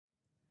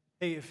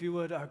Hey, if you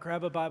would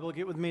grab a Bible,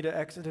 get with me to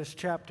Exodus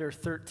chapter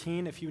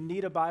 13. If you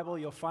need a Bible,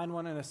 you'll find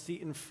one in a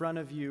seat in front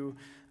of you,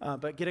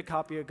 but get a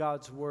copy of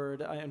God's Word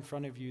in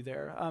front of you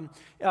there.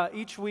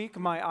 Each week,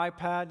 my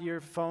iPad,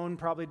 your phone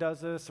probably does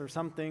this or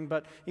something,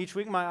 but each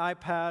week my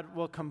iPad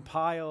will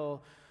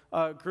compile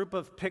a group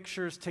of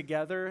pictures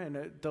together, and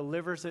it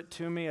delivers it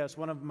to me as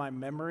one of my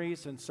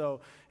memories. And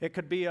so it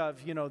could be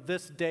of,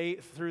 this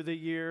date through the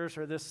years,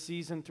 or this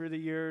season through the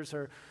years,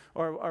 or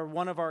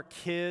one of our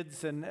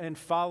kids, and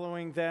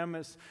following them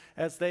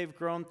as they've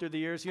grown through the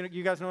years.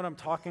 You guys know what I'm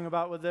talking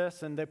about with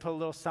this, and they put a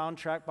little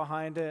soundtrack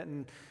behind it,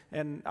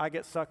 and I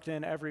get sucked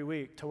in every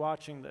week to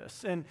watching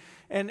this. And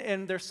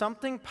there's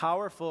something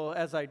powerful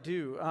as I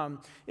do.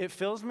 It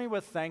fills me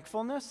with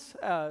thankfulness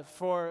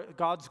for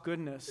God's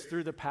goodness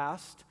through the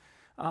past.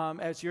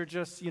 As you're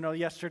just,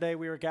 yesterday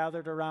we were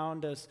gathered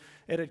around as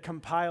it had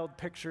compiled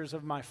pictures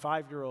of my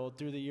 5-year-old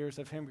through the years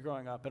of him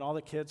growing up, and all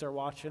the kids are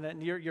watching it,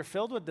 and you're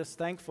filled with this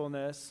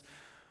thankfulness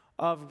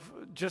of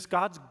just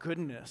God's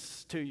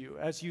goodness to you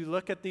as you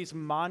look at these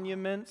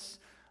monuments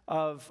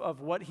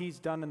of what he's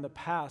done in the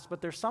past.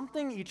 But there's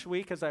something each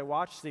week as I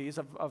watch these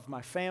of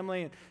my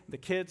family and the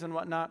kids and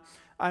whatnot,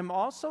 I'm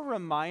also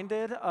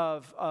reminded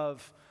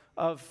of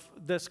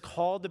this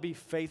call to be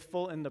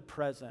faithful in the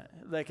present.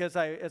 Like as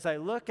I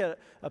look at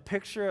a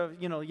picture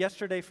of,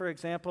 yesterday, for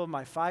example,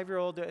 my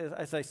 5-year-old,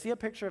 as I see a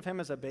picture of him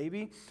as a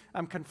baby,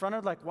 I'm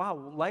confronted like, wow,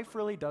 life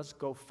really does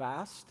go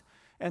fast.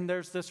 And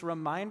there's this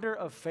reminder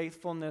of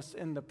faithfulness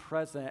in the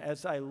present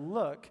as I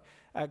look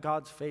at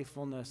God's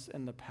faithfulness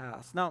in the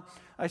past. Now,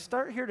 I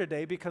start here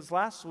today because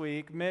last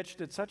week, Mitch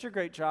did such a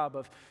great job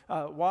of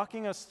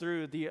walking us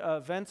through the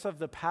events of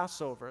the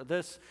Passover,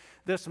 this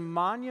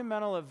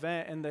monumental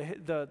event in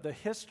the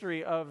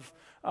history of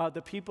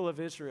the people of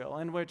Israel,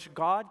 in which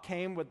God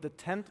came with the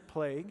 10th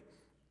plague,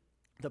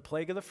 the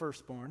plague of the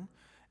firstborn,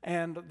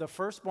 and the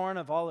firstborn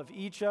of all of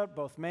Egypt,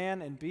 both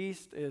man and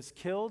beast, is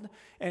killed,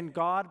 and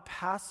God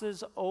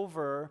passes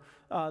over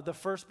the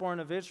firstborn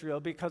of Israel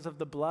because of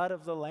the blood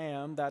of the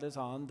lamb that is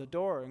on the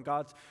door, and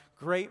God's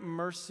great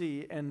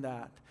mercy in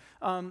that.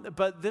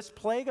 But this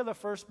plague of the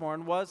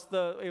firstborn was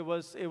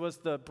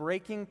the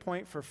breaking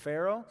point for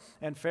Pharaoh,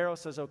 and Pharaoh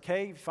says,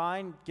 "Okay,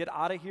 fine, get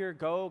out of here,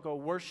 go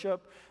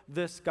worship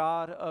this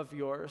God of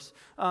yours."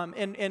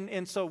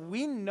 And so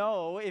we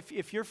know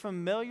if you're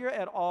familiar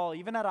at all,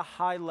 even at a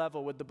high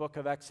level with the book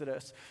of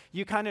Exodus,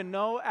 you kind of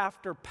know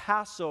after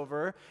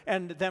Passover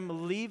and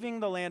them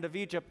leaving the land of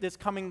Egypt, is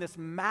coming this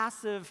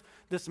massive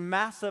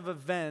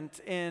event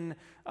in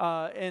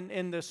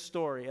this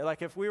story.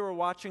 Like if we were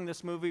watching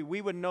this movie,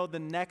 we would know the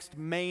next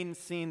main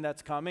scene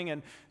that's coming.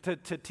 And to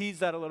tease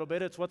that a little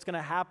bit, it's what's going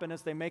to happen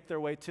as they make their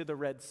way to the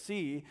Red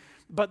Sea.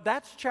 But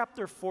that's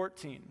chapter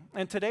 14.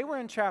 And today we're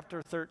in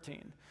chapter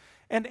 13.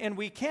 And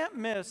we can't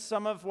miss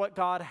some of what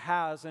God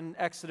has in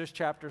Exodus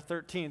chapter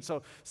 13.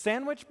 So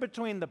sandwiched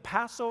between the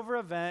Passover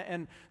event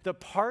and the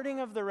parting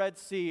of the Red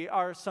Sea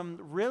are some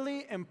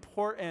really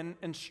important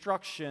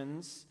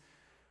instructions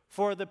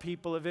for the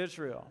people of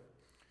Israel.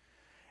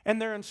 And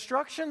they're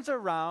instructions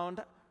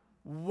around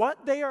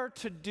what they are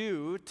to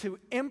do to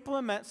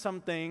implement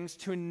some things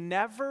to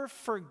never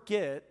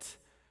forget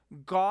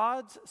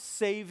God's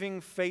saving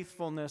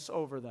faithfulness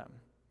over them.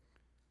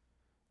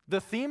 The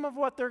theme of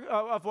what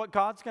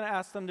God's going to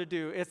ask them to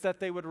do is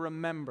that they would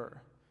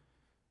remember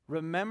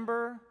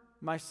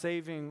my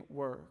saving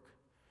work.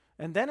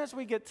 And then as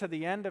we get to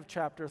the end of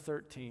chapter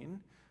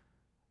 13,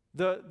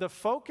 the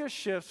focus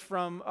shifts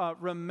from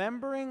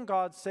remembering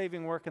God's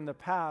saving work in the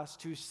past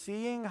to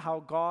seeing how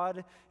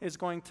God is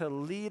going to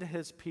lead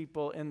his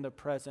people in the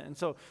present. And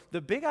so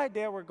the big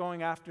idea we're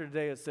going after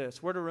today is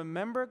this: we're to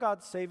remember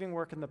God's saving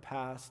work in the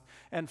past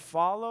and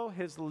follow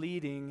his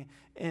leading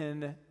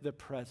in the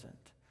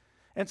present.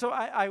 And so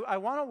I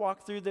want to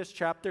walk through this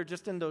chapter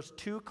just in those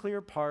two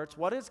clear parts.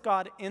 What has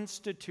God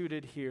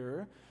instituted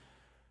here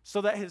so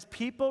that his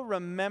people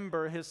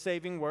remember his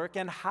saving work,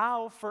 and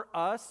how for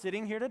us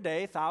sitting here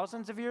today,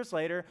 thousands of years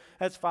later,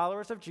 as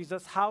followers of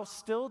Jesus, how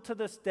still to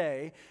this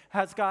day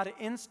has God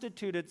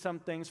instituted some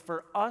things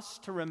for us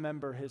to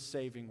remember his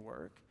saving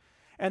work.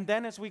 And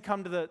then as we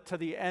come to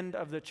the end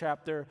of the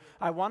chapter,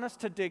 I want us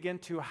to dig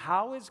into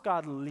how is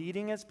God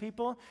leading his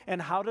people, and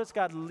how does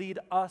God lead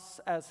us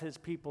as his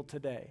people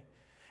today.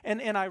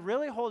 And I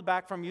really hold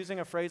back from using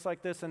a phrase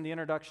like this in the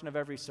introduction of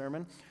every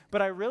sermon, but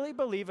I really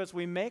believe as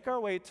we make our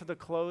way to the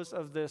close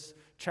of this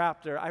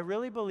chapter, I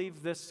really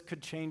believe this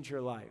could change your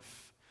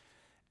life.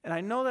 And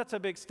I know that's a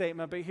big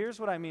statement, but here's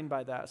what I mean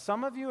by that.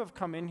 Some of you have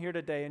come in here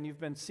today and you've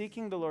been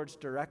seeking the Lord's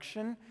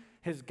direction,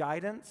 his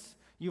guidance.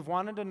 You've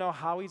wanted to know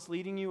how he's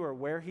leading you or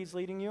where he's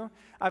leading you.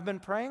 I've been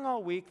praying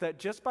all week that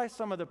just by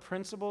some of the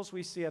principles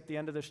we see at the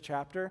end of this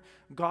chapter,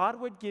 God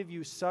would give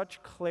you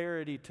such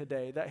clarity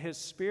today that his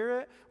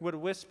Spirit would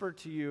whisper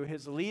to you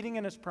his leading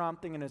and his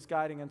prompting and his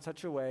guiding in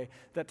such a way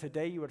that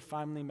today you would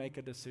finally make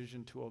a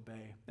decision to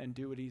obey and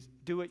do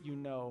what you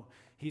know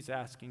he's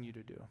asking you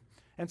to do.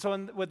 And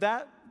so with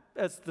that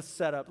as the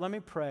setup, let me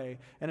pray.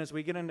 And as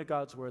we get into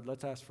God's word,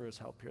 let's ask for his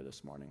help here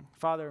this morning.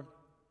 Father,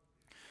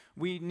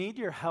 We need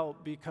your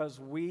help because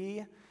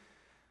we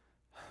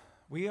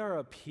are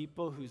a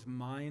people whose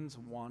minds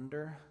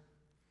wander.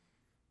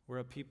 We're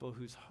a people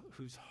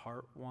whose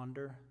heart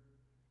wander.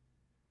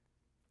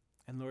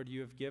 And Lord,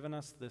 you have given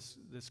us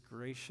this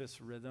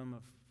gracious rhythm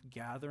of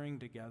gathering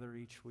together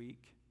each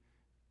week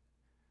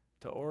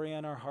to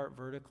orient our heart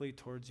vertically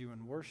towards you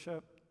in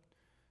worship,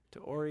 to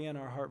orient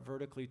our heart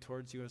vertically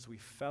towards you as we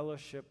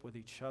fellowship with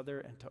each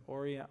other, and to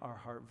orient our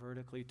heart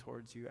vertically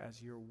towards you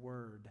as your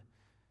word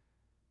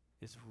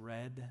is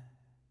read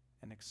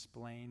and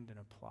explained and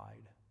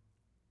applied.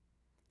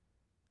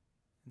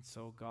 And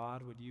so,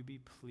 God, would you be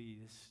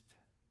pleased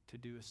to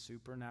do a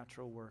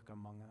supernatural work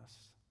among us,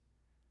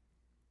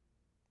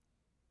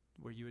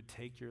 where you would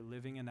take your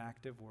living and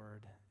active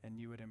word and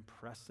you would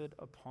impress it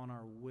upon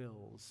our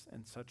wills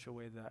in such a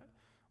way that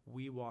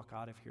we walk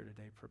out of here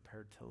today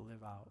prepared to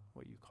live out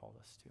what you called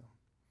us to.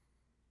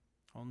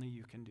 Only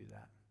you can do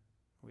that.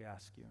 We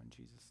ask you in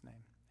Jesus' name,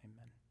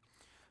 amen.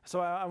 So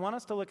I want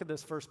us to look at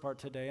this first part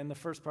today, and the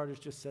first part is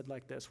just said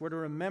like this. We're to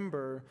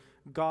remember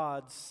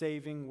God's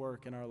saving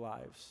work in our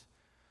lives.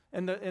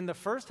 In the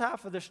first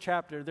half of this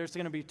chapter, there's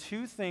going to be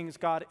two things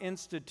God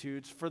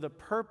institutes for the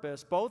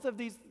purpose. Both of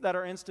these that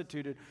are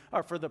instituted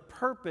are for the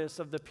purpose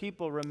of the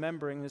people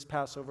remembering this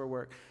Passover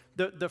work.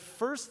 The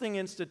first thing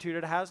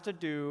instituted has to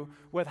do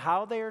with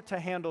how they are to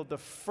handle the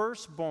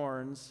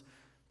firstborns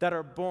that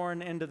are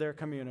born into their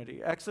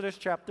community. Exodus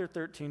chapter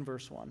 13,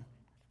 verse 1.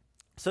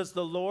 It says,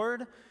 "The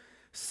Lord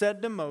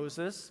said to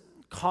Moses,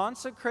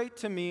 'Consecrate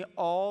to me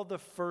all the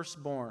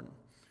firstborn.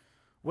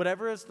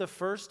 Whatever is the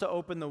first to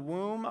open the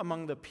womb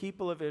among the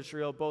people of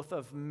Israel, both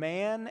of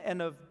man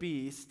and of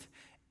beast,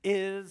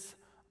 is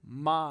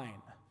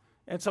mine.'"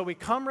 And so we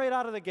come right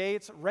out of the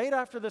gates, right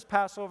after this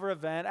Passover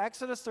event.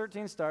 Exodus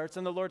 13 starts,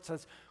 and the Lord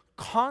says,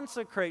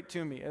 "Consecrate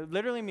to me." It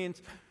literally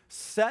means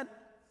set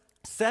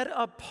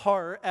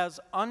apart as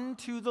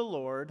unto the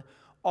Lord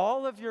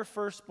all of your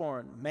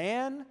firstborn,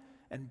 man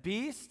and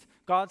beast.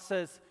 God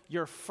says,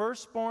 "Your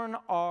firstborn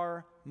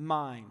are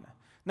mine."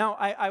 Now,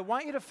 I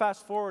want you to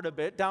fast forward a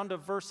bit down to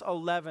verse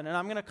 11, and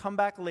I'm going to come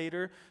back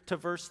later to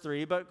verse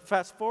 3, but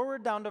fast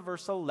forward down to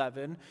verse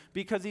 11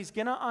 because he's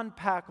going to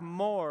unpack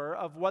more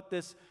of what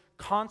this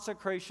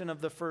consecration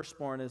of the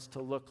firstborn is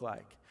to look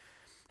like.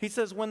 He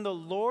says, "When the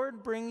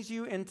Lord brings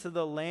you into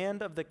the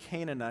land of the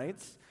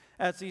Canaanites,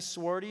 as he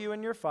swore to you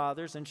and your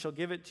fathers, and shall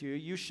give it to you,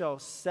 you shall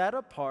set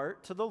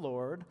apart to the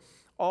Lord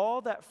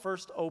all that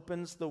first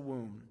opens the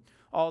womb.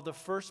 All the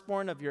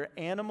firstborn of your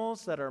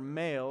animals that are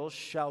males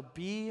shall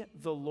be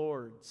the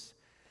Lord's.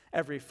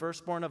 Every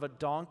firstborn of a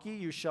donkey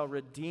you shall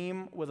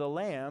redeem with a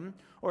lamb,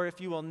 or if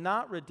you will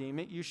not redeem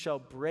it, you shall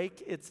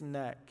break its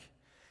neck.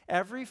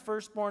 Every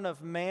firstborn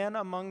of man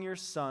among your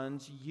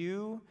sons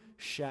you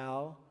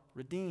shall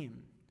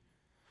redeem."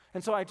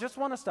 And so I just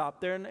want to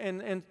stop there,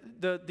 and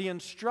the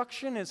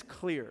instruction is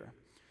clear.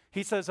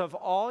 He says, of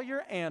all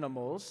your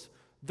animals,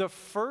 the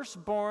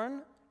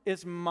firstborn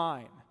is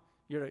mine.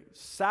 You're to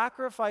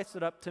sacrifice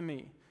it up to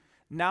me.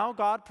 Now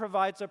God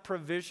provides a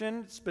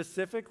provision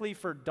specifically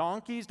for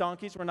donkeys.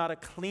 Donkeys were not a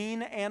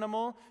clean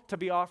animal to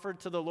be offered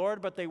to the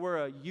Lord, but they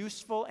were a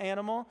useful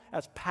animal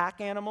as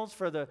pack animals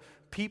for the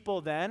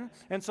people then.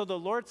 And so the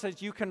Lord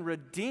says you can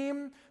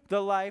redeem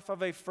the life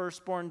of a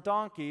firstborn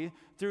donkey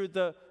through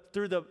the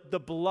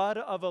blood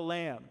of a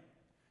lamb.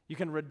 You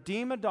can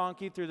redeem a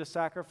donkey through the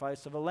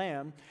sacrifice of a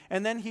lamb.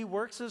 And then he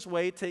works his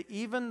way to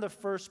even the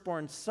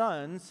firstborn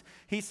sons.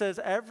 He says,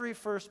 every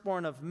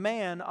firstborn of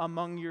man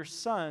among your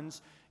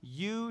sons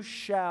you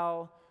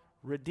shall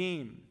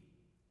redeem.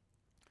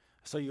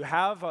 So you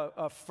have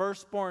a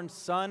firstborn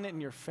son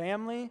in your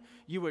family.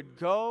 You would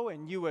go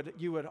and you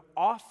would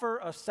offer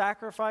a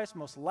sacrifice,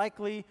 most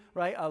likely,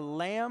 right, a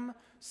lamb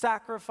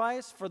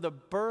sacrifice for the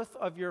birth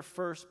of your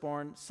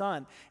firstborn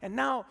son. And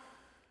now,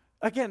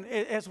 again,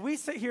 as we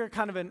sit here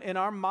kind of in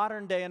our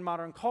modern day and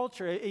modern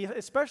culture,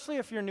 especially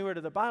if you're newer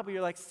to the Bible,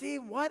 you're like, see,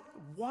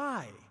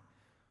 why?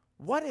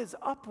 What is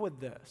up with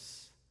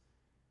this?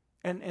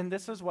 And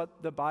this is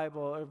what the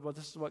Bible,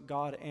 this is what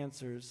God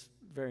answers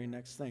very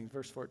next thing,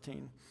 verse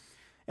 14.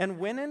 "And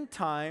when in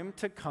time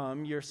to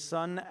come your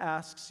son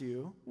asks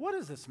you," what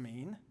does this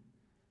mean?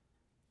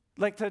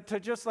 Like to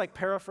just like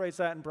paraphrase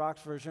that in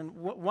Brock's version,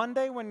 one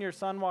day when your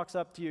son walks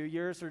up to you,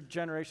 years or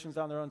generations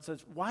down the road, and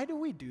says, "Why do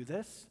we do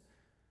this?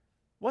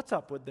 What's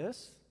up with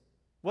this?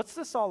 What's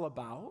this all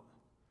about?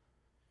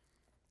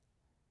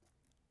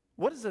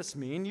 What does this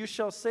mean? You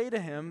shall say to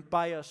him,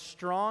 by a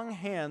strong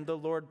hand the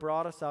Lord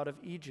brought us out of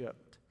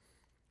Egypt,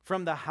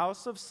 from the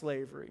house of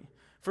slavery.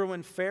 For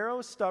when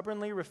Pharaoh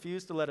stubbornly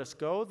refused to let us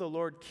go, the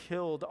Lord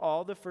killed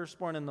all the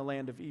firstborn in the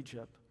land of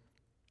Egypt,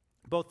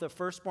 both the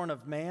firstborn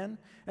of man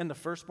and the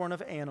firstborn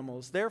of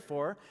animals.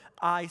 Therefore,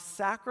 I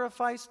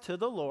sacrifice to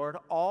the Lord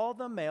all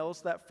the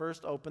males that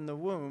first open the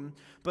womb,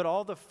 but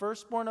all the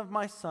firstborn of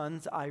my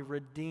sons I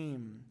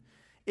redeem.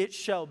 It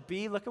shall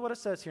be," look at what it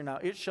says here now,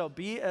 "it shall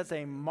be as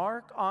a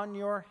mark on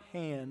your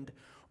hand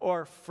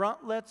or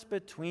frontlets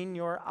between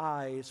your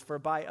eyes, for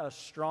by a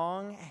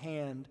strong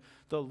hand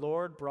the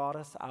Lord brought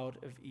us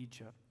out of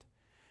Egypt."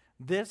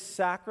 This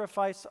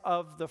sacrifice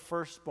of the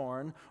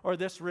firstborn, or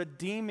this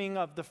redeeming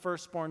of the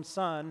firstborn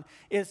son,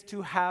 is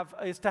to have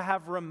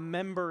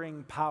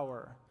remembering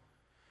power.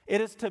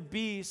 It is to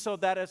be so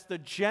that as the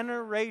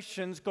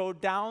generations go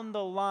down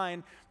the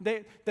line,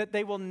 that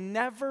they will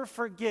never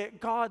forget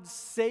God's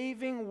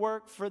saving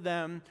work for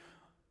them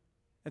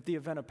at the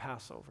event of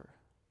Passover.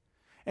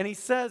 And he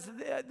says,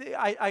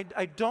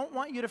 I don't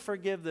want you to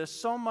forgive this,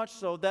 so much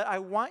so that I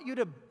want you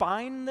to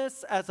bind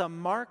this as a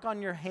mark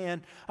on your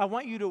hand. I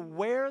want you to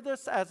wear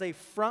this as a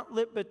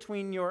frontlet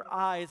between your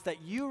eyes,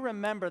 that you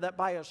remember that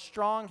by a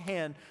strong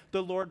hand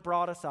the Lord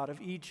brought us out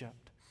of Egypt.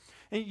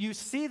 And you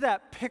see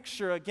that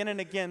picture again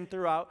and again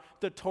throughout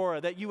the Torah,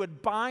 that you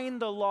would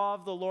bind the law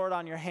of the Lord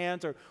on your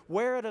hands or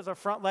wear it as a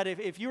frontlet.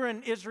 If you were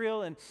in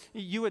Israel, and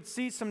you would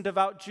see some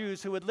devout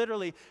Jews who would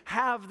literally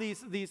have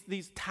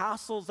these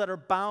tassels that are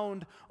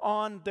bound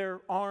on their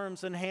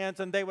arms and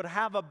hands, and they would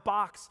have a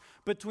box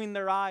between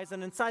their eyes,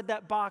 and inside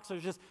that box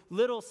there's just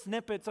little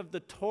snippets of the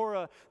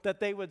Torah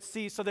that they would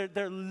see. So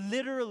they're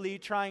literally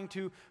trying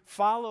to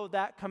follow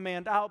that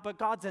command out. But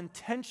God's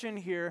intention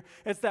here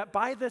is that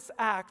by this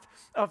act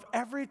of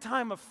every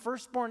time a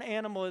firstborn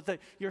animal is that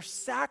you're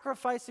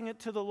sacrificing it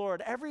to the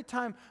Lord. Every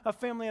time a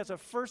family has a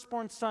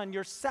firstborn son,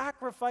 you're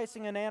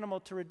sacrificing an animal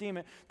to redeem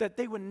it, that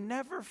they would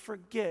never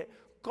forget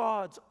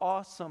God's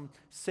awesome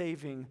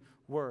saving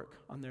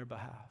work on their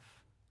behalf.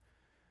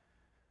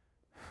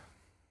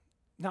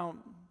 Now,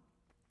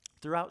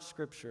 throughout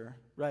Scripture,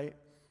 right?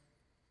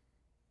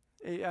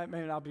 I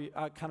mean,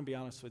 I'll kind of be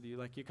honest with you.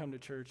 Like, you come to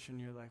church and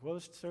you're like, what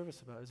was the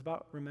service about? It's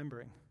about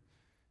remembering.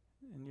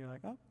 And you're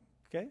like, oh,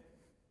 okay.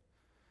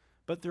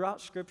 But throughout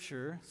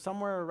Scripture,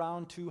 somewhere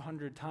around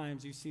 200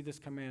 times, you see this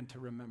command to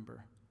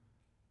remember.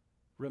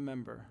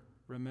 Remember,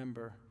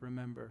 remember,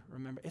 remember,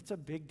 remember. It's a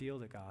big deal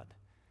to God.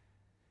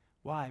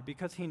 Why?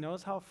 Because he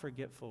knows how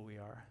forgetful we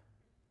are.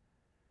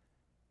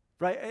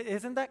 Right?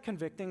 Isn't that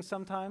convicting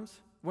sometimes?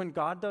 When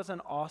God does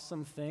an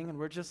awesome thing and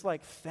we're just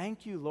like,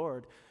 thank you,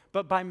 Lord.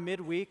 But by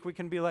midweek, we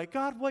can be like,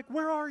 God, like,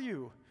 where are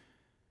you?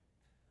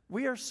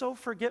 We are so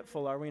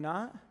forgetful, are we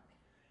not?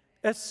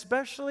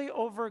 Especially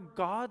over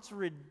God's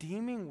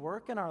redeeming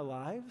work in our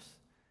lives.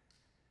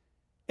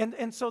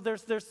 And so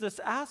there's this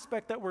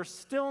aspect that we're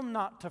still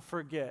not to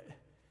forget,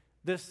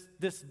 this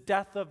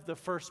death of the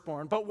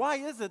firstborn. But why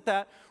is it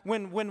that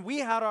when we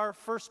had our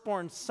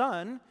firstborn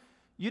son,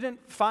 you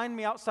didn't find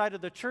me outside of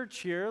the church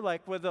here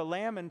like with a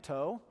lamb in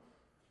tow?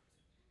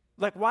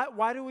 Like,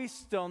 why do we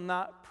still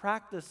not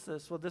practice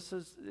this? Well,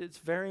 it's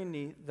very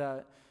neat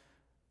that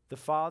the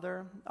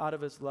Father, out of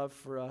his love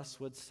for us,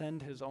 would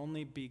send his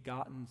only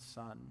begotten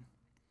Son,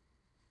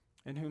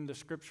 in whom the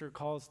Scripture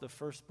calls the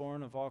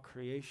firstborn of all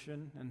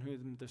creation, and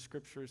whom the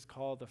Scriptures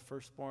call the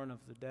firstborn of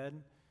the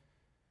dead.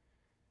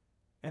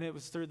 And it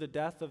was through the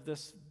death of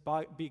this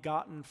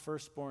begotten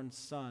firstborn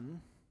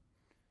Son,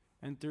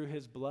 and through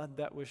his blood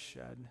that was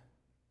shed,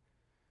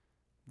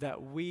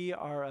 that we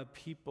are a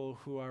people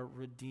who are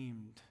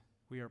redeemed.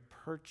 We are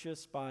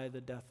purchased by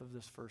the death of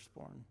this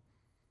firstborn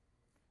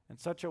in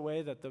such a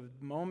way that the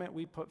moment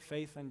we put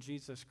faith in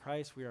Jesus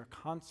Christ, we are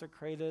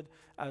consecrated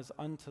as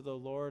unto the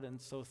Lord.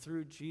 And so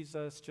through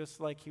Jesus, just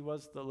like he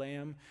was the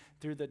lamb,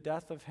 through the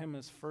death of him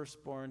as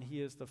firstborn,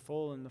 he is the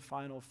full and the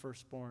final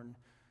firstborn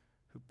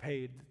who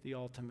paid the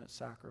ultimate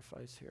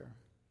sacrifice here.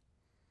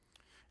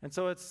 And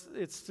so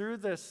it's through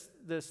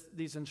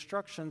these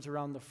instructions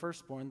around the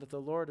firstborn that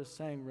the Lord is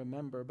saying,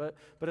 remember. But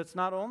it's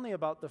not only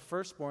about the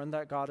firstborn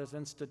that God is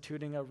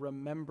instituting a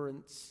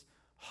remembrance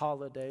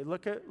holiday.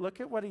 Look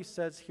at what he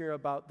says here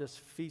about this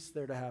feast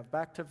they're to have.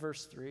 Back to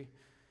verse 3. It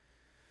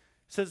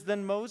says,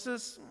 then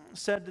Moses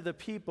said to the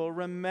people,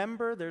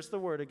 remember, there's the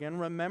word again,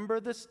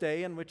 remember this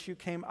day in which you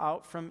came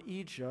out from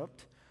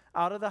Egypt,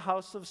 out of the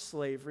house of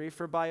slavery,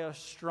 for by a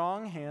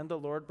strong hand the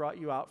Lord brought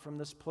you out from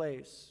this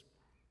place.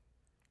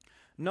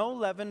 No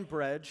leavened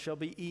bread shall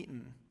be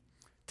eaten.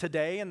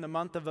 Today, in the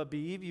month of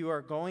Abib, you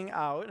are going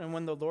out, and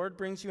when the Lord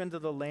brings you into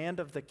the land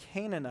of the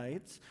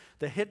Canaanites,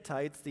 the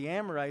Hittites, the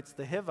Amorites,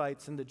 the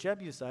Hivites, and the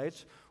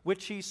Jebusites,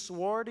 which he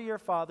swore to your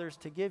fathers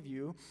to give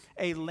you,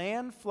 a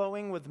land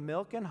flowing with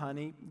milk and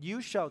honey,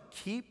 you shall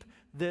keep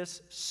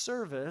this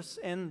service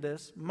in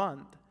this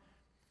month.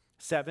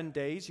 7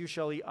 days you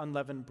shall eat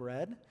unleavened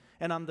bread.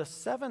 And on the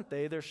seventh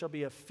day there shall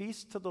be a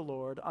feast to the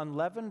Lord.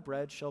 Unleavened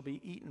bread shall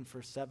be eaten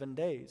for 7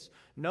 days.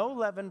 No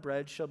leavened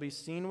bread shall be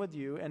seen with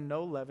you, and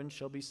no leaven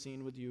shall be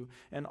seen with you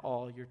in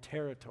all your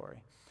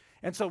territory.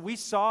 And so we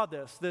saw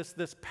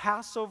this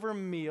Passover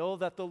meal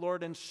that the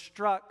Lord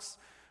instructs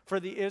for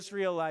the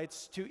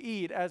Israelites to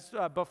eat as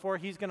before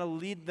he's going to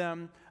lead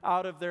them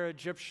out of their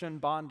Egyptian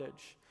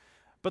bondage.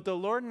 But the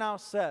Lord now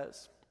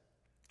says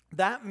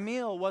that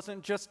meal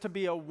wasn't just to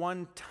be a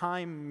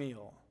one-time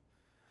meal.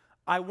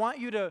 I want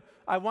you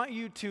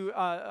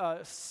to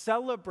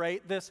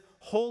celebrate this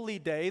holy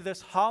day, this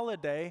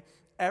holiday,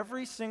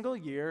 every single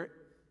year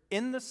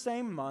in the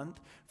same month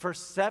for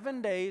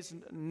 7 days,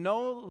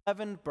 no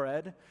leavened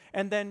bread,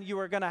 and then you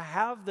are going to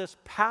have this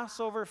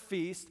Passover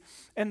feast.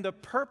 And the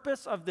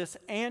purpose of this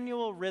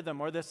annual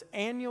rhythm or this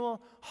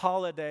annual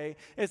holiday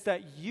is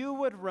that you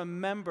would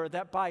remember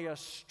that by a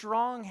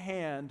strong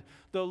hand,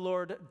 the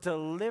Lord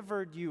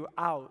delivered you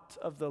out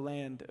of the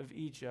land of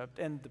Egypt.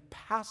 And the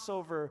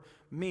Passover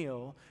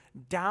meal,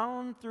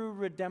 down through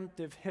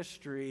redemptive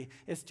history,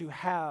 is to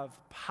have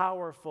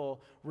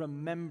powerful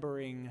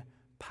remembering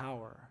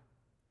power.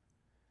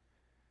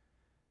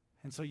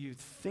 And so you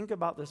think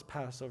about this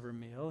Passover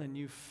meal and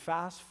you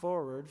fast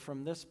forward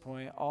from this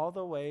point all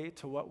the way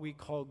to what we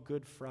call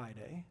Good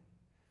Friday.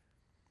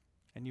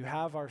 And you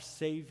have our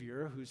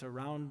Savior who's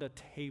around a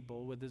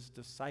table with his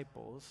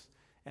disciples.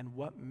 And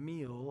what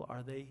meal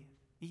are they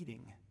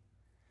eating?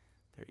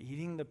 They're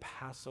eating the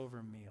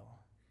Passover meal.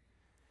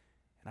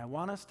 And I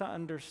want us to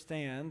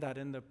understand that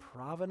in the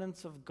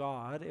providence of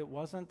God, it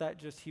wasn't that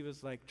just he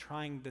was like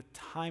trying to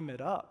time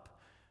it up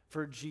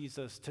for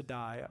Jesus to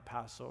die at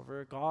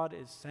Passover. God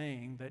is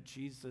saying that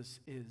Jesus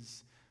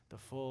is the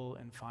full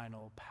and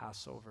final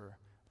Passover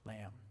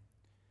lamb.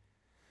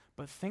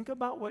 But think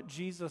about what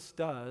Jesus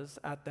does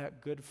at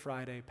that Good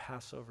Friday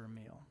Passover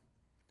meal.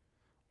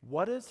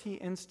 What does he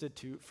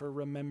institute for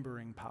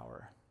remembering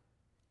power?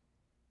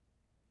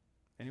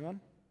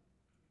 Anyone?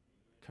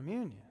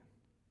 Communion.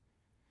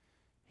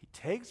 He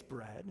takes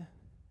bread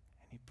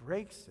and he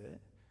breaks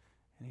it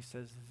and he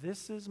says,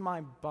 "This is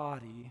my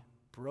body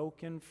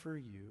broken for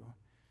you.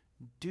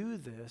 Do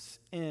this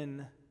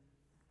in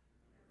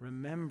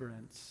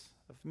remembrance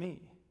of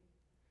me."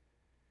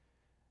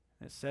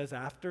 And it says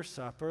after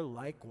supper,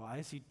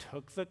 likewise, he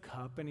took the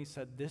cup and he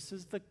said, "This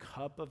is the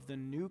cup of the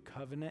new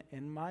covenant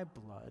in my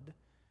blood.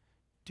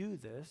 Do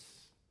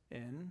this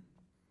in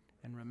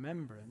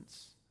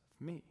remembrance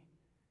of me."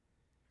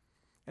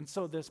 And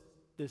so this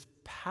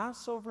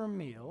Passover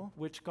meal,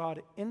 which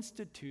God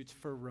institutes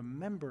for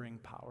remembering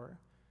power,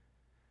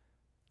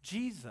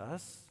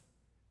 Jesus,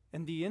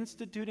 in the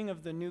instituting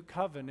of the new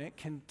covenant,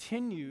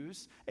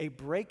 continues a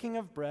breaking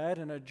of bread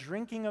and a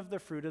drinking of the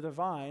fruit of the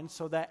vine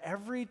so that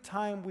every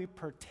time we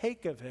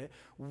partake of it,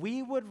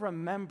 we would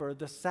remember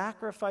the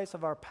sacrifice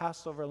of our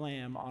Passover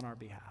lamb on our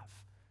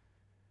behalf.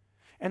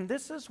 And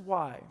this is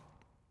why,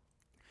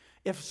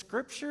 if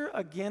Scripture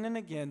again and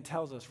again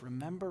tells us,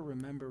 remember,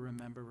 remember,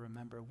 remember,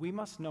 remember, we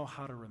must know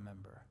how to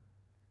remember.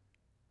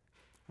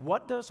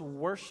 What does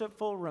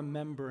worshipful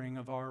remembering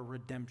of our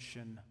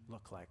redemption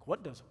look like?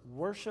 What does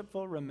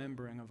worshipful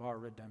remembering of our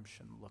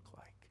redemption look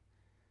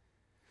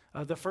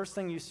like? The first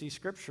thing you see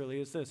scripturally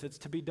is this: it's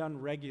to be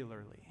done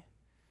regularly.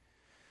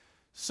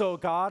 So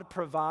God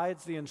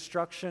provides the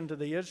instruction to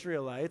the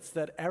Israelites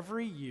that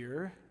every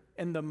year,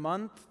 in the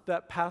month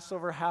that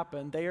Passover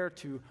happened, they are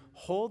to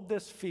hold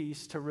this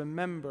feast to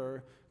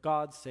remember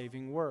God's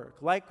saving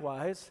work.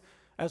 Likewise,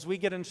 as we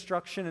get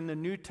instruction in the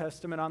New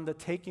Testament on the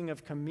taking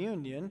of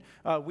communion,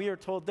 we are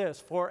told this: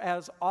 "For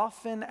as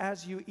often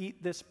as you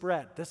eat this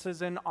bread," this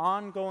is an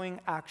ongoing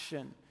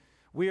action.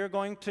 We are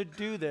going to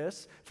do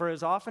this, "for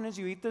as often as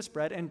you eat this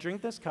bread and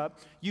drink this cup,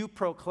 you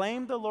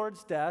proclaim the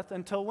Lord's death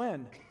until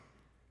when?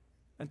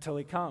 Until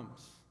he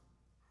comes."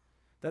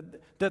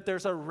 That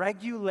there's a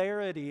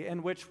regularity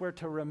in which we're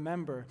to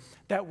remember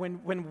that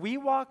when we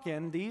walk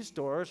in these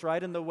doors,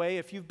 right, in the way,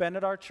 if you've been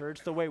at our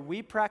church, the way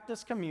we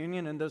practice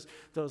communion and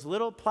those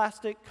little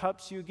plastic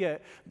cups you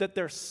get, that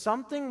there's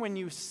something when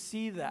you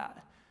see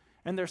that,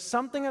 and there's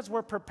something as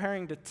we're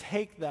preparing to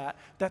take that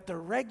the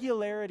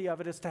regularity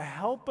of it is to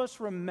help us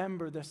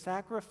remember the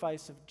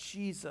sacrifice of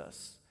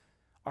Jesus,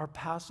 our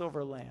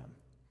Passover lamb.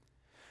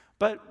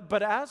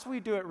 But as we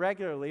do it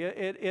regularly,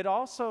 it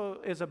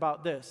also is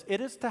about this.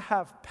 It is to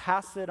have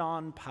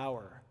pass-it-on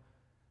power.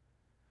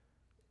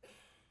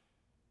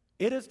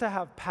 It is to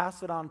have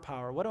pass-it-on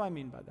power. What do I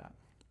mean by that?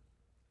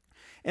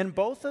 In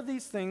both of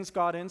these things,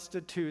 God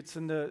institutes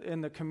in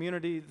the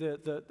community,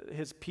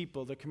 his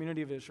people, the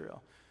community of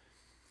Israel,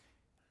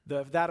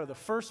 that of the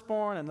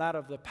firstborn and that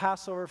of the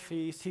Passover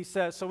feast. He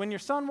says, so when your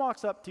son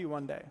walks up to you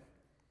one day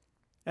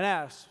and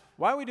asks,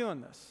 "Why are we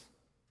doing this?"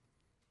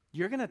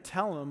 you're going to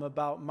tell him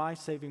about my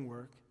saving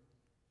work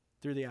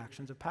through the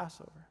actions of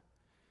Passover.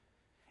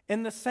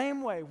 In the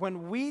same way,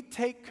 when we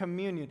take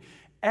communion,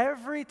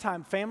 every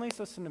time, families,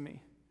 listen to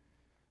me.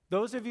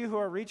 Those of you who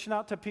are reaching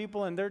out to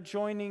people and they're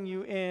joining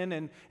you in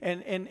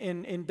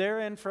and they're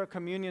in for a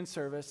communion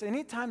service,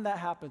 anytime that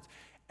happens,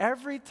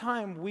 every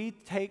time we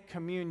take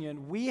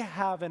communion, we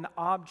have an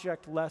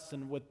object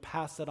lesson with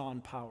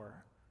pass-it-on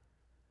power.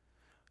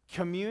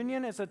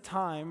 Communion is a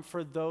time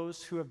for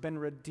those who have been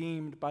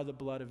redeemed by the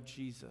blood of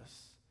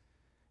Jesus.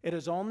 It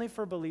is only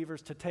for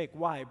believers to take.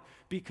 Why?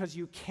 Because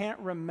you can't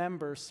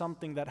remember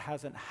something that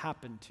hasn't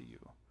happened to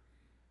you.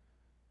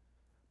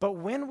 But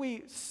when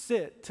we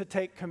sit to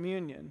take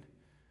communion,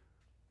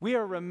 we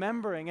are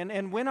remembering.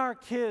 And when our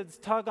kids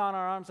tug on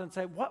our arms and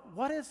say,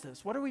 what is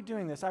this? What are we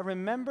doing this? I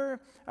remember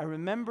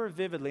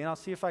vividly, and I'll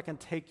see if I can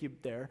take you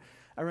there.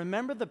 I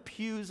remember the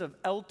pews of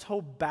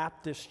Alto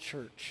Baptist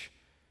Church.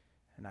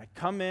 And I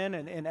come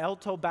in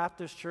Alto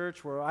Baptist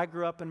Church, where I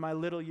grew up in my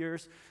little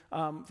years.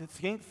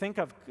 Think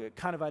of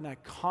kind of an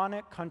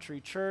iconic country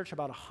church,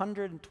 about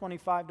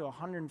 125 to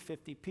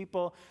 150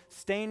 people,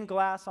 stained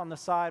glass on the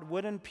side,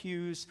 wooden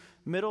pews,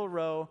 middle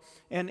row.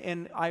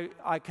 And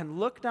I can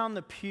look down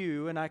the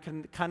pew, and I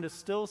can kind of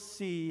still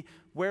see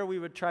where we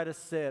would try to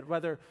sit,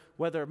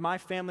 whether my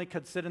family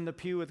could sit in the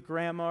pew with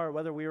Grandma or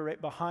whether we were right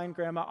behind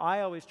Grandma.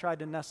 I always tried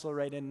to nestle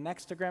right in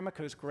next to Grandma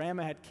because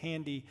Grandma had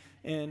candy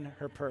in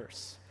her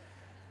purse.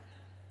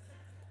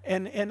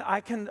 And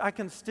I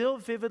can still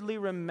vividly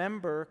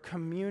remember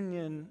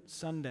communion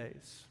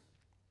Sundays.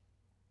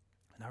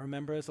 And I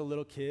remember as a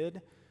little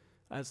kid,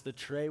 as the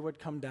tray would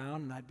come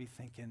down, and I'd be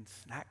thinking,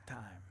 snack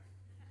time.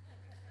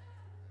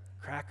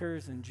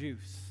 Crackers and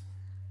juice.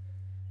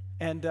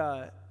 And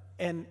I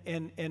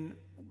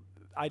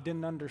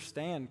didn't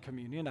understand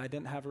communion. I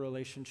didn't have a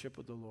relationship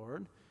with the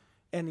Lord.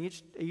 And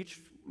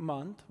each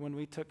month when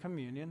we took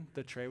communion,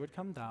 the tray would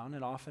come down,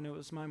 and often it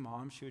was my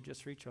mom. She would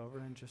just reach over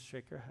and just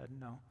shake her head,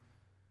 no.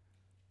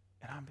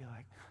 And I'd be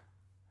like,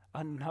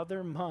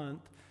 another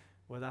month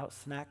without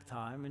snack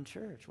time in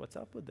church. What's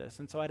up with this?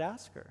 And so I'd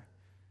ask her,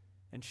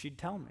 and she'd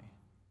tell me,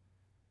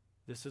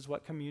 this is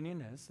what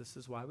communion is. This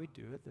is why we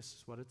do it. This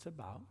is what it's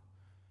about.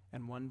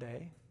 And one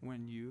day,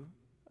 when you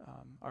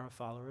are a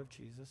follower of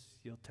Jesus,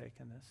 you'll take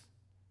in this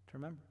to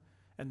remember.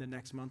 And the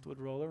next month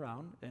would roll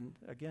around, and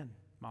again,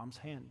 mom's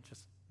hand,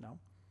 just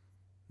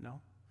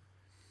no.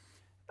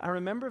 I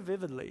remember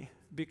vividly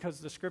because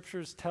the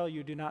scriptures tell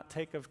you do not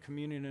take of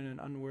communion in an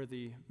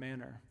unworthy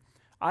manner.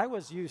 I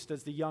was used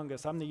as the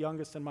youngest. I'm the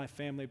youngest in my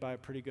family by a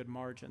pretty good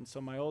margin, so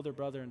my older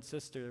brother and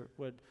sister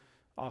would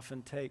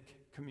often take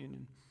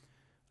communion.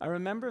 I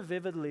remember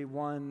vividly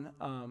one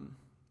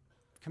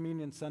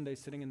communion Sunday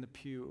sitting in the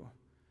pew,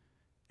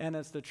 and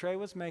as the tray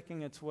was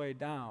making its way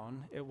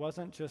down, it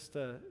wasn't just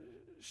a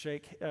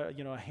shake,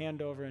 a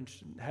hand over and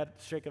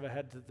shake of a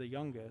head to the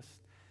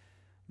youngest.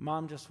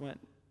 Mom just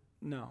went,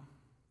 no.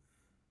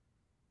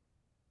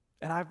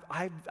 And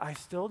I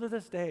still to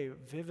this day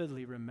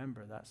vividly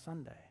remember that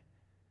Sunday.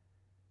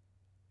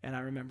 And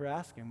I remember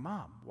asking,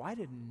 Mom, why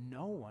did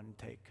no one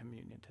take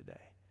communion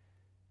today?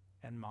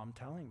 And Mom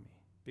telling me,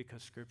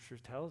 because Scripture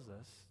tells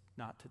us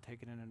not to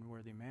take it in an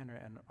unworthy manner,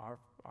 and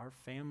our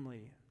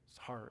family's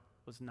heart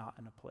was not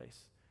in a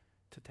place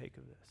to take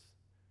of this.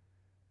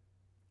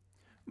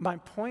 My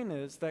point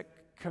is that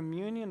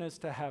communion is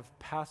to have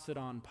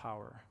pass-it-on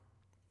power.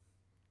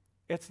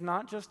 It's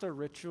not just a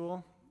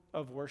ritual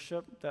of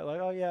worship that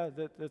like, oh yeah,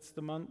 that's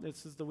the month,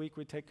 this is the week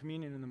we take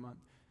communion in the month.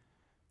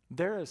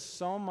 There is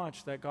so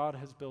much that God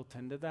has built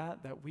into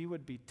that we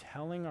would be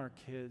telling our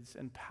kids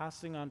and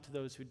passing on to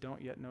those who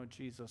don't yet know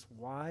Jesus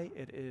why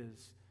it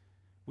is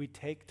we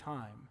take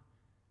time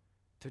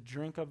to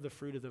drink of the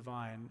fruit of the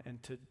vine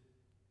and to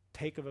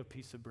take of a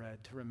piece of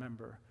bread to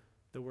remember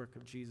the work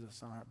of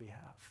Jesus on our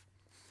behalf.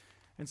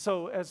 And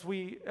so as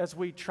we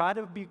try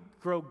to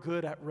grow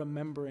good at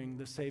remembering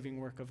the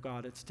saving work of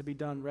God, it's to be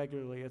done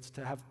regularly. It's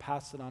to have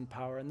pass-it-on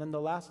power. And then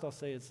the last I'll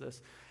say is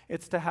this.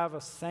 It's to have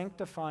a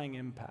sanctifying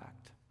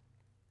impact.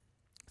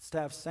 It's to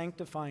have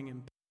sanctifying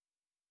impact.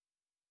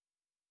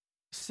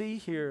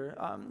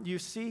 You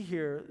see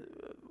here,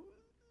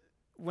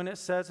 when it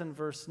says in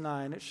verse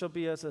 9, it shall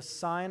be as a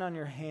sign on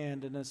your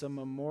hand and as a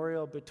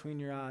memorial between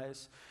your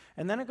eyes.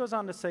 And then it goes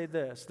on to say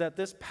this, that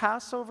this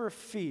Passover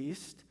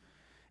feast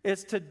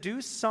is to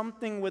do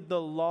something with the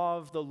law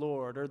of the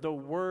Lord or the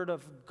word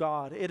of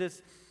God. It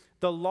is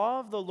the law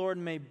of the Lord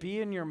may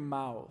be in your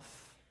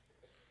mouth.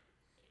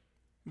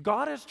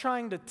 God is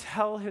trying to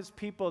tell his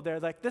people there,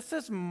 like, this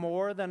is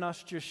more than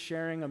us just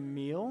sharing a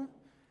meal.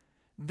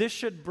 This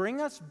should bring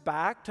us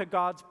back to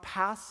God's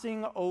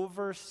passing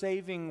over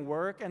saving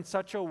work in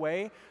such a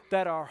way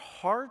that our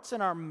hearts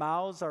and our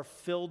mouths are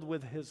filled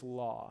with his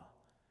law.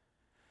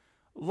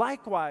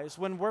 Likewise,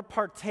 when we're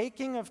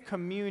partaking of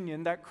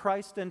communion that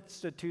Christ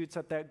institutes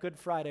at that Good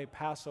Friday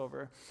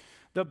Passover,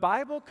 the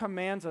Bible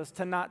commands us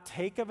to not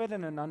take of it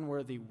in an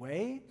unworthy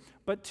way,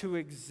 but to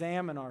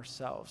examine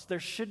ourselves. There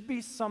should be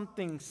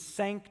something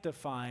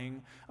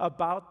sanctifying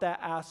about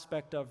that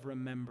aspect of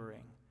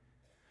remembering.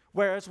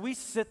 Whereas we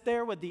sit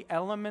there with the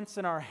elements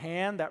in our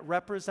hand that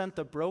represent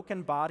the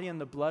broken body and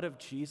the blood of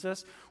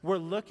Jesus, we're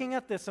looking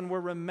at this and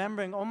we're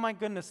remembering, oh my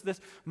goodness,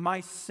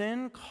 my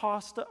sin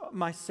cost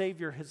my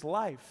Savior his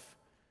life.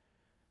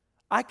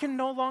 I can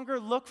no longer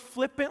look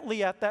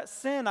flippantly at that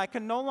sin. I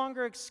can no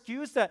longer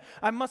excuse that.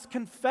 I must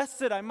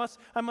confess it. I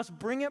must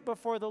bring it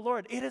before the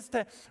Lord. It is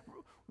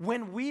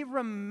when we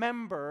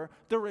remember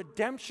the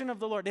redemption of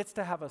the Lord, it's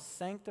to have a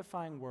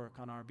sanctifying work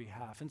on our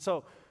behalf. And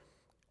so,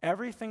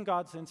 everything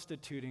God's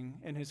instituting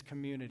in his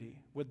community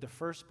with the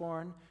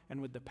firstborn and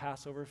with the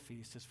Passover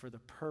feast is for the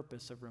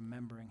purpose of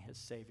remembering his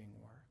saving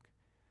work.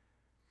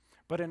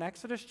 But in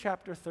Exodus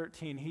chapter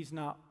 13, he's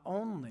not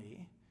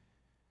only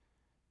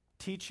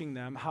teaching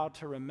them how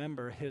to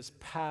remember his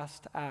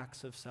past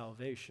acts of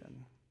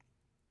salvation.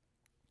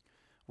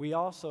 We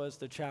also, as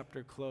the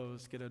chapter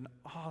closed, get an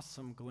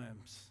awesome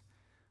glimpse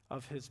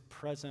of his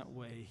present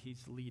way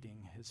he's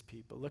leading his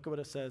people. Look at what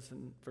it says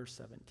in verse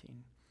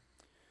 17.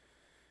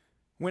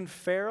 When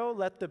Pharaoh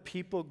let the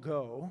people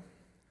go,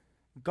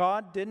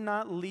 God did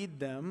not lead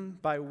them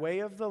by way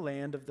of the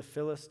land of the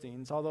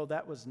Philistines, although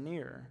that was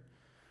near.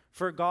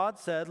 For God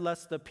said,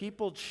 lest the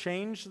people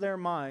change their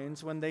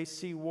minds when they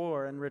see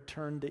war and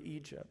return to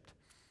Egypt.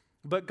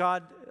 But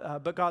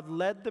God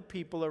led the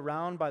people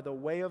around by the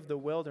way of the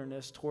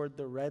wilderness toward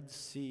the Red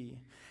Sea.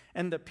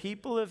 And the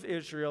people of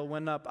Israel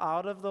went up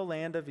out of the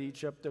land of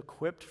Egypt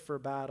equipped for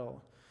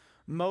battle.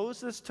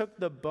 Moses took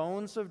the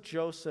bones of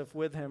Joseph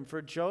with him,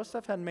 for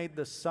Joseph had made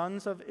the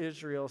sons of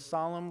Israel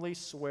solemnly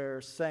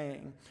swear,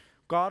 saying,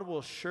 God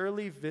will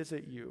surely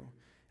visit you,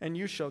 and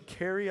you shall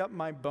carry up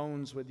my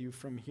bones with you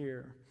from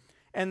here.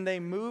 And they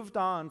moved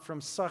on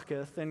from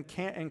Succoth and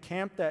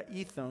camped at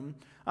Etham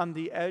on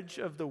the edge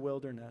of the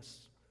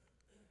wilderness.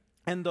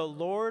 And the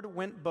Lord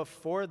went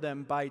before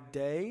them by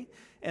day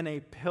in a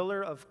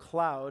pillar of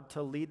cloud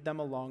to lead them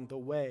along the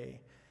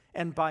way,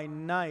 and by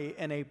night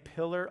in a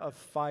pillar of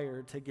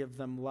fire to give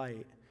them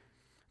light,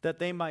 that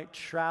they might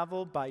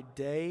travel by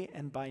day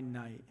and by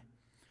night.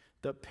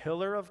 The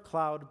pillar of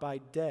cloud by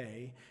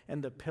day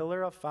and the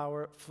pillar of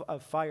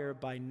fire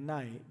by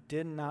night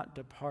did not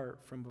depart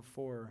from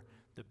before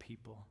the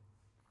people.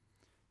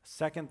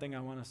 Second thing I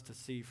want us to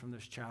see from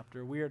this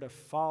chapter, we are to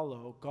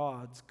follow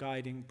God's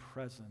guiding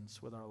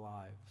presence with our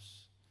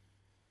lives.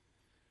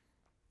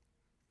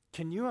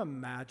 Can you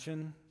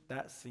imagine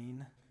that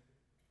scene?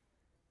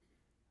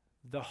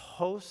 The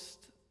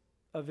host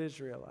of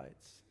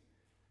Israelites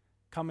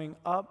coming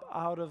up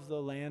out of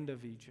the land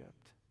of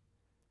Egypt.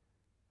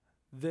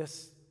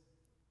 This,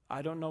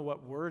 I don't know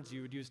what words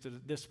you would use to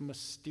this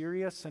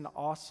mysterious and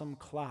awesome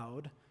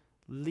cloud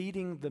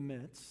leading the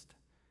midst.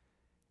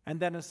 And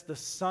then as the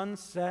sun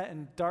set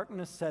and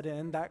darkness set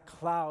in, that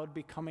cloud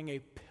becoming a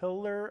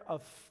pillar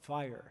of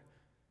fire,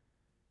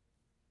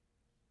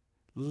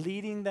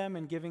 leading them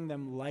and giving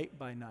them light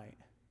by night.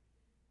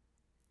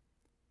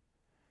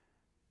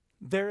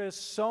 There is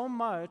so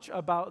much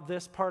about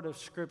this part of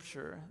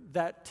Scripture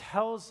that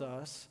tells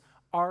us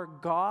our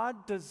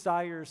God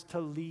desires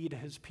to lead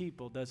his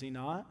people, does he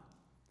not?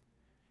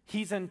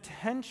 He's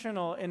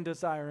intentional in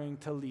desiring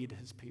to lead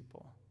his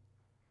people.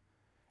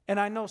 And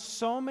I know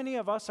so many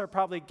of us are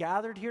probably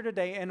gathered here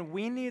today and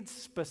we need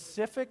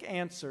specific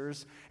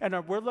answers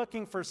and we're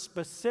looking for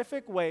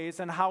specific ways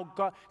and how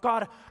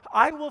God,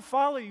 I will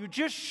follow you.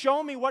 Just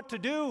show me what to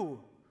do.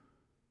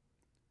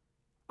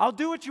 I'll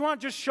do what you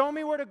want. Just show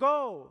me where to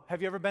go.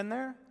 Have you ever been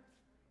there?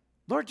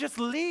 Lord, just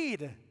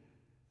lead.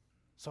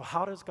 So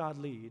how does God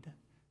lead?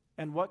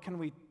 And what can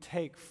we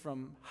take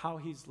from how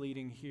he's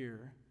leading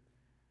here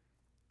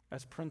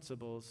as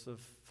principles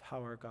of how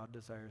our God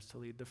desires to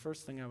lead? The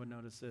first thing I would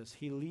notice is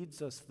he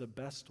leads us the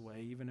best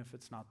way, even if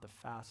it's not the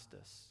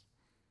fastest.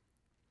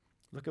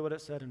 Look at what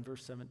it said in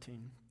verse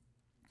 17.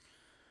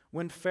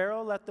 When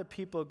Pharaoh let the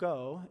people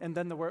go, and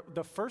then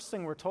the first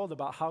thing we're told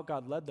about how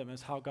God led them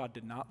is how God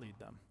did not lead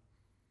them.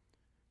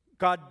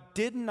 God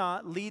did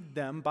not lead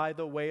them by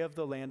the way of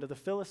the land of the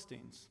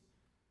Philistines.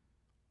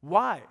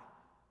 Why?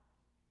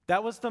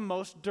 That was the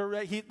most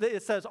direct.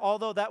 It says,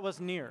 although that was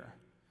near.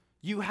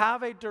 You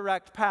have a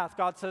direct path.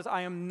 God says,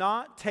 I am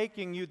not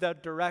taking you the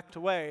direct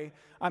way.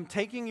 I'm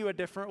taking you a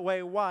different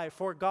way. Why?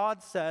 For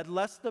God said,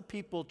 lest the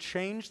people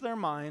change their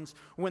minds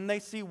when they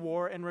see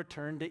war and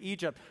return to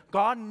Egypt.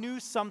 God knew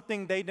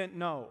something they didn't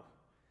know.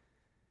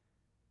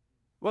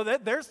 Well,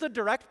 there's the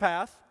direct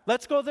path.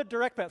 Let's go the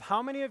direct path.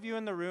 How many of you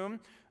in the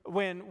room,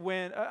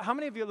 how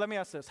many of you, let me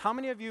ask this, how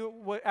many of you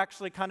would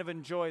actually kind of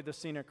enjoy the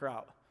scenic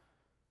route?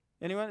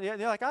 Anyone? You're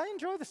like, I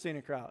enjoy the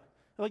scenic route.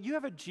 Well, you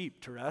have a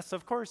Jeep, Therese.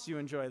 Of course you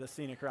enjoy the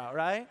scenic route,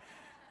 right?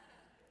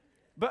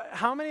 But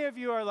how many of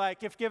you are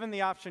like, if given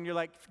the option, you're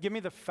like, give me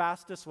the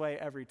fastest way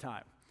every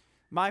time?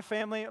 My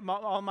family,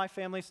 all my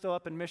family's still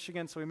up in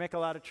Michigan, so we make a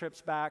lot of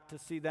trips back to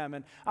see them.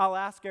 And I'll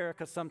ask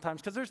Erica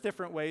sometimes, because there's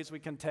different ways we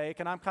can take,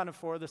 and I'm kind of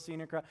for the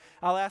scenic route.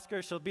 I'll ask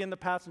her, she'll be in the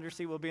passenger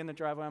seat, we'll be in the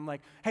driveway. I'm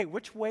like, hey,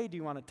 which way do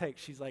you want to take?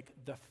 She's like,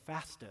 the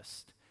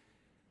fastest.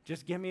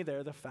 Just get me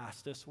there the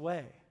fastest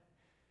way.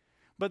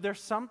 But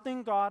there's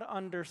something God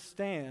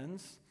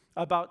understands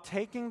about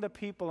taking the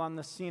people on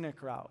the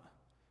scenic route.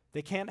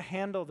 They can't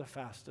handle the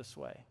fastest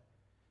way.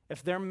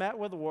 If they're met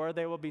with war,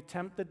 they will be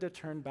tempted to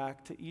turn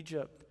back to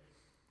Egypt.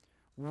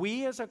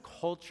 We as a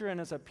culture and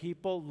as a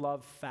people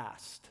love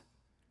fast.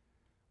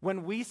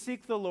 When we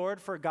seek the Lord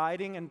for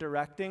guiding and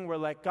directing, we're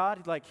like,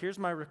 God, like, here's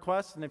my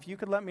request, and if you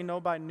could let me know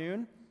by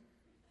noon,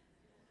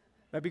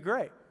 that'd be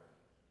great.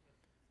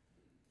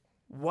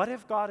 What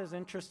if God is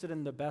interested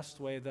in the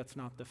best way that's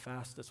not the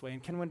fastest way?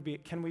 And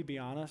can we be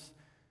honest?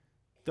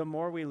 The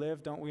more we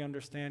live, don't we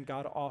understand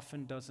God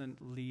often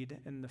doesn't lead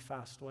in the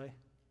fast way?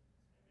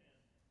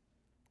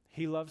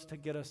 He loves to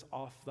get us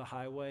off the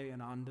highway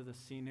and onto the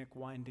scenic,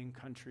 winding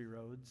country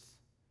roads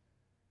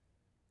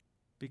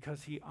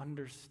because he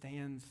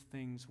understands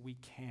things we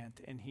can't,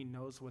 and he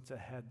knows what's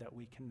ahead that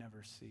we can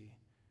never see.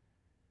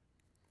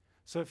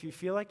 So if you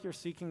feel like you're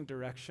seeking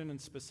direction in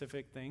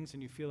specific things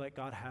and you feel like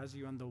God has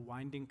you on the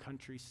winding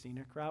country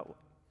scenic route,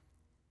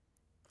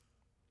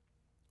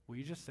 will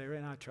you just say right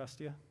now, I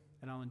trust you,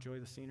 and I'll enjoy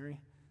the scenery?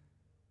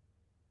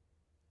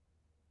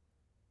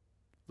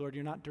 Lord,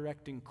 you're not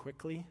directing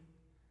quickly,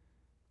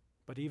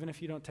 but even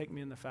if you don't take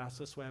me in the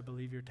fastest way, I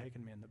believe you're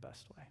taking me in the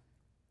best way.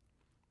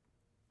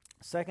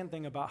 Second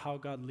thing about how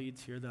God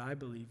leads here that I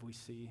believe we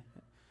see,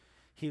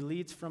 he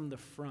leads from the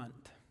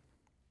front.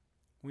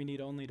 We need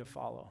only to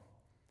follow.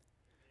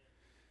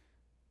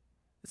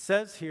 It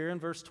says here in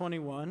verse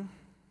 21,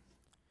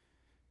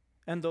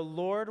 and the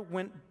Lord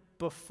went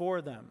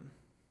before them.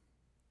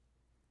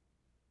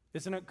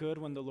 Isn't it good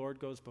when the Lord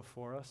goes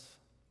before us?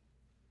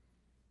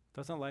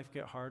 Doesn't life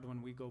get hard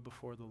when we go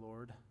before the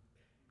Lord?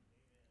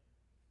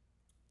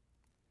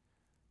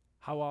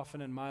 How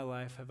often in my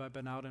life have I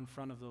been out in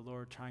front of the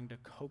Lord trying to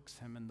coax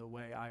him in the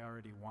way I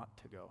already want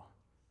to go?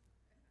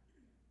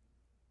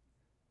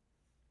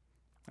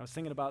 I was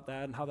thinking about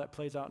that and how that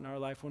plays out in our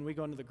life. When we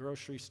go into the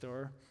grocery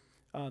store,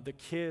 the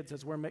kids,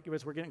 as we're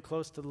getting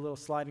close to the little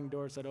sliding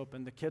doors that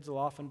open, the kids will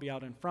often be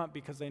out in front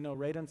because they know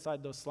right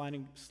inside those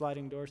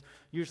sliding doors,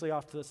 usually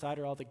off to the side,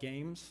 are all the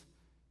games,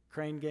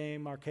 crane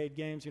game, arcade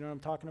games, you know what I'm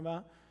talking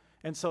about?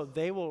 And so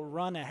they will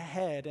run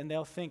ahead and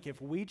they'll think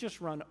if we just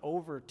run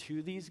over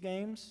to these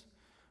games,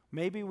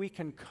 maybe we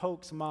can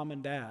coax mom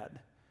and dad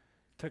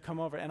to come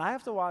over. And I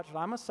have to watch it.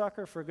 I'm a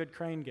sucker for a good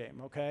crane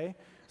game, okay?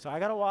 So I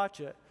got to watch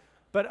it.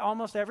 But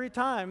almost every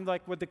time,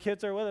 like when the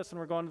kids are with us and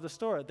we're going to the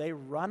store, they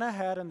run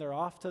ahead and they're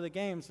off to the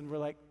games, and we're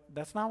like,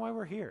 that's not why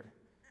we're here.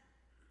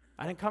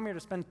 I didn't come here to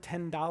spend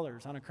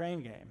 $10 on a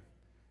crane game.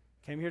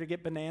 Came here to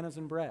get bananas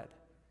and bread.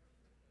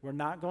 We're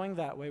not going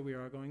that way, we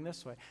are going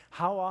this way.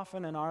 How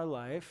often in our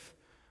life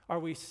are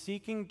we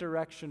seeking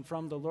direction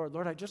from the Lord?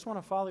 Lord, I just want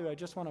to follow you, I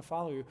just want to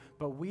follow you.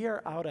 But we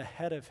are out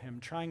ahead of him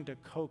trying to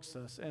coax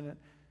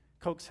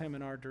him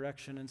in our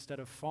direction instead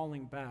of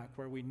falling back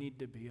where we need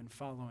to be and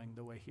following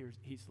the way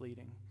he's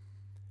leading.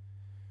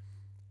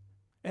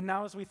 And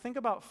now as we think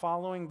about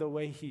following the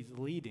way he's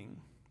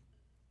leading,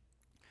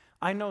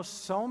 I know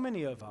so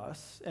many of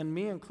us, and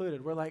me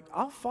included, we're like,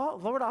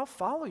 Lord, I'll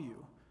follow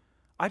you.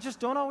 I just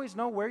don't always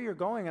know where you're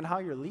going and how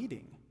you're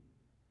leading.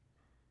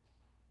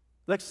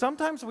 Like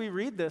sometimes we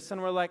read this and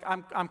we're like,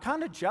 I'm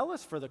kind of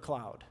jealous for the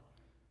cloud.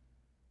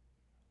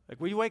 Like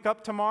we wake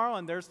up tomorrow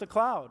and there's the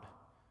cloud.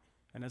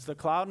 And as the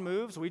cloud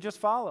moves, we just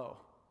follow,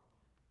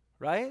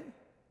 right?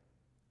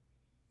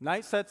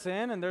 Night sets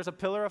in and there's a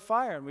pillar of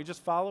fire and we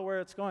just follow where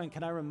it's going.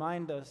 Can I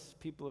remind us,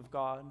 people of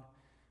God,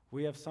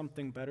 we have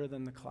something better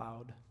than the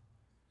cloud.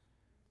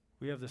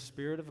 We have the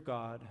Spirit of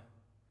God,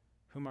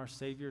 whom our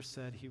Savior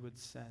said he would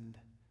send,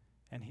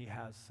 and he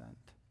has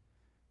sent,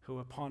 who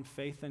upon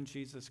faith in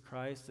Jesus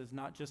Christ is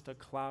not just a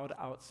cloud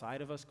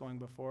outside of us going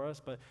before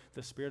us, but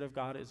the Spirit of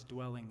God is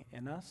dwelling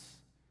in us,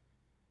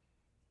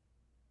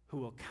 who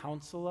will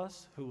counsel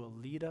us, who will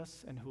lead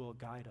us, and who will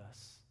guide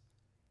us.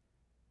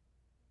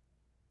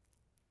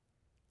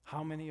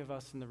 How many of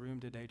us in the room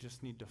today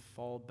just need to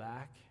fall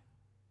back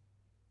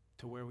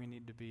to where we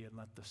need to be and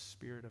let the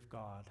Spirit of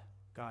God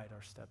guide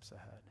our steps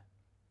ahead?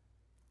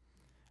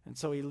 And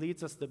so he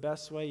leads us the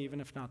best way, even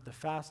if not the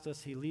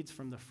fastest. He leads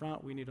from the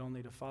front. We need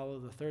only to follow.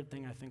 The third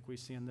thing I think we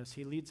see in this,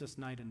 he leads us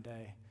night and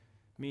day,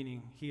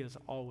 meaning he is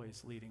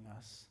always leading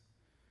us.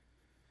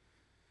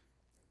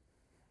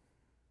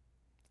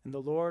 And the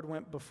Lord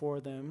went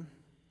before them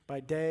by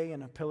day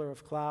in a pillar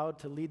of cloud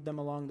to lead them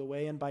along the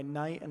way, and by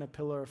night in a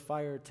pillar of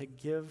fire to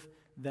give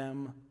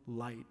them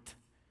light,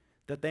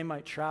 that they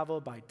might travel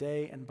by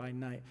day and by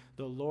night.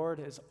 The Lord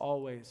is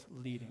always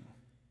leading.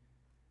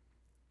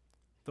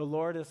 The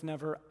Lord is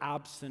never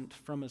absent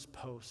from his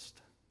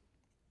post.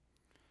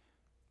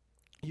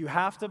 You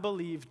have to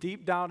believe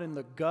deep down in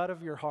the gut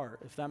of your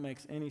heart, if that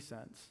makes any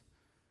sense,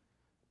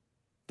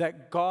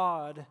 that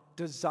God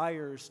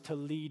desires to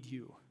lead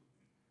you.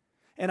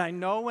 And I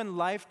know when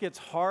life gets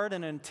hard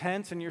and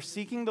intense and you're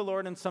seeking the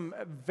Lord in some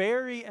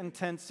very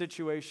intense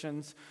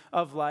situations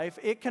of life,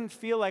 it can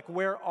feel like,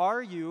 where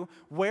are you?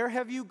 Where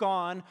have you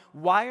gone?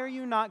 Why are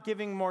you not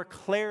giving more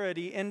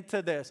clarity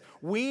into this?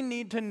 We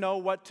need to know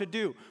what to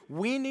do.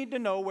 We need to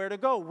know where to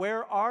go.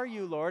 Where are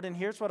you, Lord? And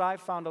here's what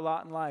I've found a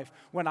lot in life.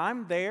 When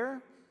I'm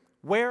there,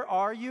 where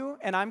are you?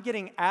 And I'm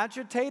getting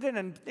agitated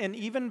and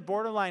even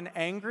borderline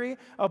angry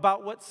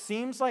about what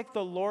seems like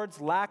the Lord's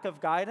lack of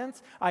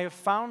guidance. I have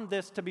found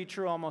this to be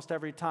true almost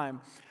every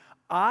time.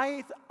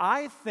 I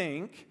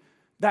think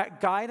that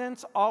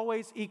guidance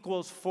always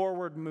equals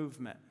forward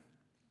movement.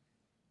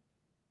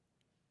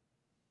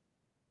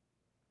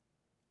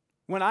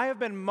 When I have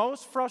been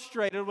most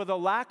frustrated with a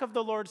lack of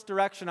the Lord's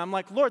direction, I'm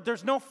like, Lord,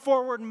 there's no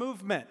forward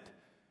movement.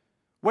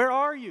 Where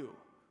are you?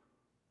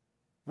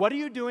 What are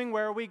you doing?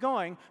 Where are we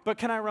going? But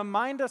can I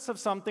remind us of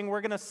something we're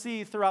going to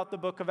see throughout the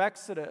book of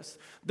Exodus?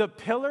 The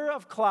pillar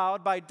of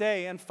cloud by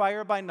day and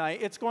fire by night,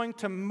 it's going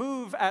to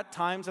move at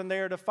times and they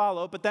are to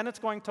follow, but then it's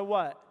going to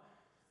what?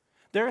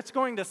 It's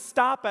going to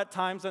stop at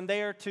times and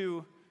they are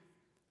to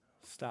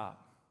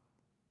stop.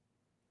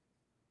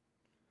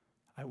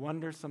 I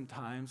wonder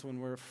sometimes when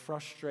we're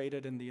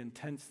frustrated in the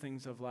intense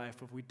things of life,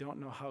 if we don't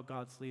know how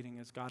God's leading,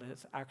 is God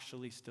is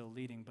actually still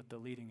leading, but the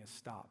leading is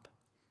stop.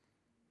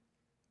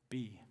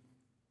 Be.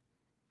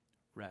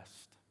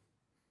 rest.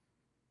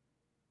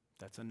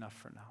 That's enough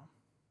for now.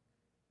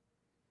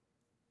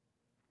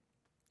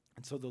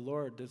 And so the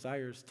Lord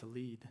desires to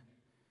lead,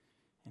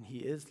 and he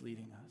is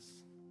leading us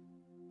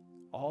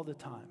all the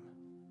time.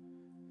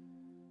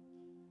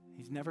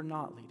 He's never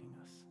not leading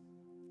us.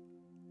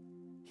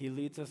 He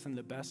leads us in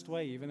the best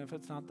way, even if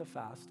it's not the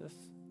fastest.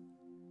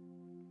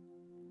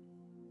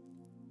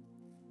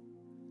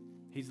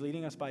 He's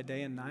leading us by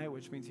day and night,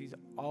 which means he's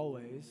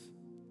always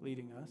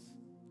leading us.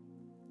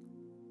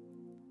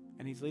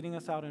 And he's leading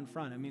us out in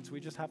front. It means we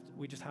just have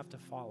to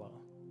follow.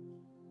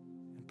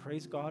 And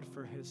praise God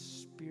for his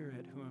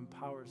Spirit who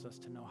empowers us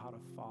to know how to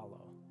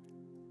follow.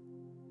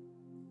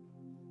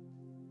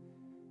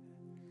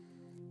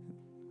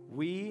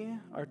 We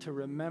are to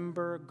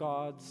remember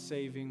God's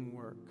saving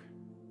work.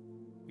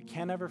 We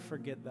can't ever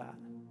forget that.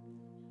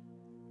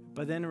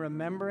 But then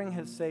remembering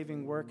his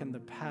saving work in the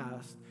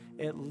past,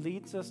 it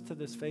leads us to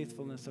this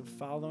faithfulness of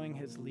following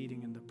his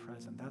leading in the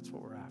present. That's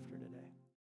what we're after today.